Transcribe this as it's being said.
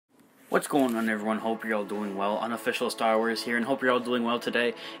What's going on, everyone? Hope you're all doing well. Unofficial Star Wars here, and hope you're all doing well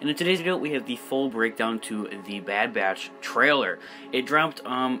today. And in today's video, we have the full breakdown to the Bad Batch trailer. It dropped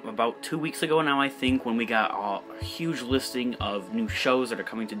about 2 weeks ago now, I think, when we got a huge listing of new shows that are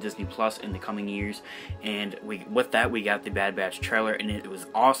coming to Disney Plus in the coming years. And with that, we got the Bad Batch trailer, and it was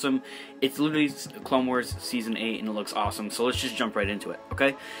awesome. It's literally Clone Wars Season 8, and it looks awesome. So let's just jump right into it,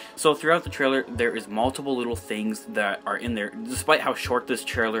 okay? So throughout the trailer, there is multiple little things that are in there. Despite how short this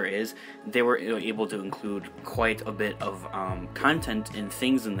trailer is, they were able to include quite a bit of content and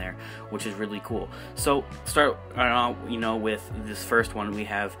things in there, which is really cool. So start with this first one. We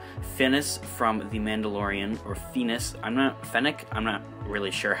have Finis from the Mandalorian, or Finis. Fennec. I'm not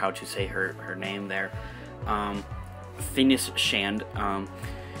really sure how to say her name there. Finis Shand.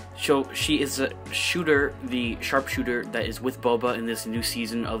 So she is a shooter, the sharpshooter that is with Boba in this new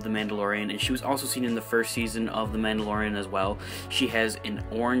season of The Mandalorian, and she was also seen in the first season of The Mandalorian as well. She has an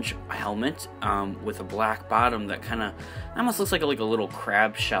orange helmet with a black bottom that kind of almost looks like a little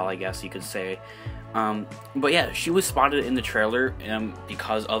crab shell, I guess you could say. But yeah, she was spotted in the trailer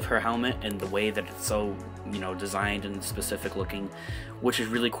because of her helmet and the way that it's so, designed and specific looking, which is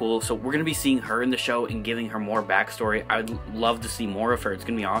really cool. So we're going to be seeing her in the show and giving her more backstory. I'd love to see more of her. It's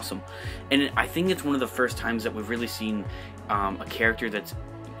going to be awesome. And I think it's one of the first times that we've really seen a character that's...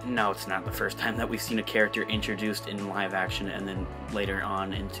 No, it's not the first time that we've seen a character introduced in live action and then later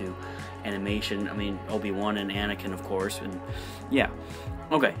on into animation. I mean, Obi-Wan and Anakin, of course, and yeah.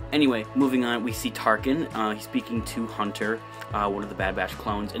 Okay, anyway, moving on, we see Tarkin. He's speaking to Hunter, one of the Bad Batch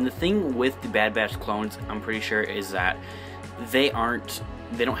clones. And the thing with the Bad Batch clones, I'm pretty sure, is that they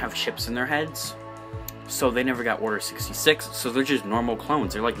don't have chips in their heads, so they never got Order 66, so they're just normal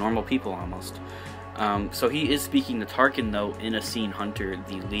clones. They're like normal people, almost. So he is speaking to Tarkin, though, in a scene, Hunter,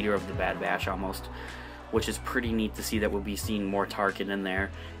 the leader of the Bad Batch, almost, which is pretty neat to see that we'll be seeing more Tarkin in there.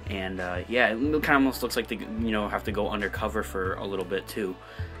 And yeah, it kind of almost looks like they have to go undercover for a little bit too.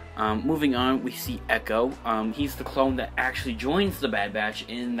 Moving on, we see Echo. He's the clone that actually joins the Bad Batch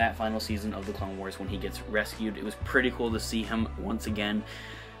in that final season of the Clone Wars when he gets rescued. It was pretty cool to see him once again.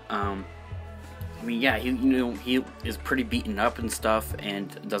 I mean, yeah, he is pretty beaten up and stuff,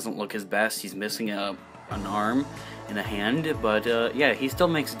 and doesn't look his best. He's missing an arm and a hand, but yeah, he still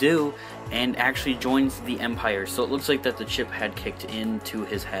makes do and actually joins the Empire. So it looks like that the chip had kicked into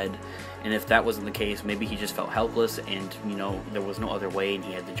his head, and if that wasn't the case, maybe he just felt helpless and there was no other way and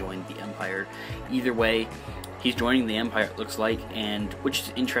he had to join the Empire. Either way, he's joining the Empire, it looks like, and which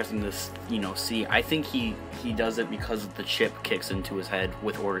is interesting to see. I think he does it because the chip kicks into his head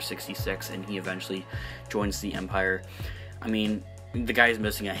with Order 66 and he eventually joins the Empire. I mean, the guy's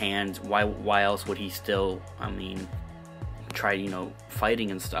missing a hand. Why else would he still, try, fighting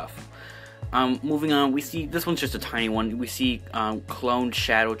and stuff? Moving on, we see, this one's just a tiny one. We see cloned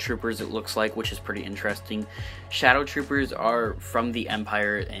Shadow Troopers, it looks like, which is pretty interesting. Shadow Troopers are from the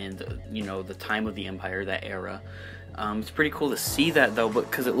Empire and, the time of the Empire, that era. It's pretty cool to see that, though,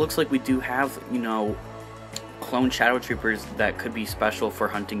 because it looks like we do have, clone Shadow Troopers that could be special for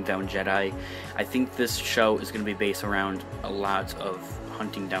hunting down Jedi. I think this show is going to be based around a lot of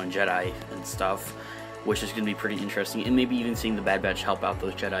hunting down Jedi and stuff, which is going to be pretty interesting, and maybe even seeing the Bad Batch help out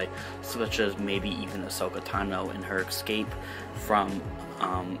those Jedi, such as maybe even Ahsoka Tano and her escape from,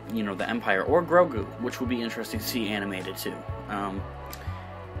 the Empire, or Grogu, which would be interesting to see animated too.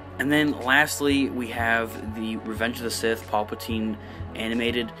 And then lastly, we have the Revenge of the Sith, Palpatine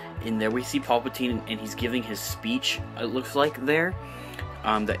animated. In there we see Palpatine and he's giving his speech, it looks like there.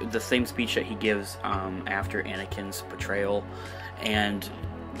 The same speech that he gives after Anakin's betrayal. And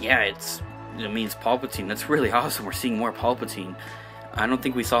yeah, it's Palpatine. That's really awesome. We're seeing more Palpatine. I don't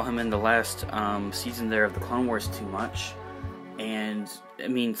think we saw him in the last season there of the Clone Wars too much. And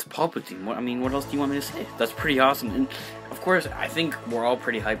it's Palpatine. What else do you want me to say? That's pretty awesome. And of course, I think we're all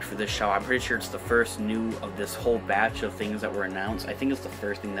pretty hyped for this show. I'm pretty sure it's the first new of this whole batch of things that were announced. I think it's the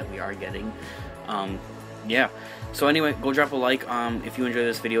first thing that we are getting. Yeah. So anyway, go drop a like if you enjoy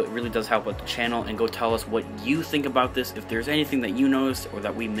this video. It really does help with the channel. And go tell us what you think about this. If there's anything that you noticed or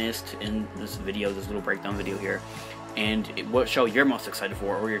that we missed in this video, this little breakdown video here. And what show you're most excited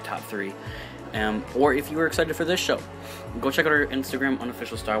for, or your top 3. Or if you were excited for this show, go check out our Instagram,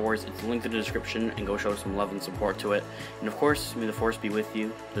 Unofficial Star Wars. It's linked in the description, and go show some love and support to it. And of course, may the Force be with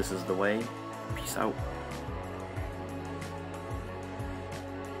you. This is the way. Peace out.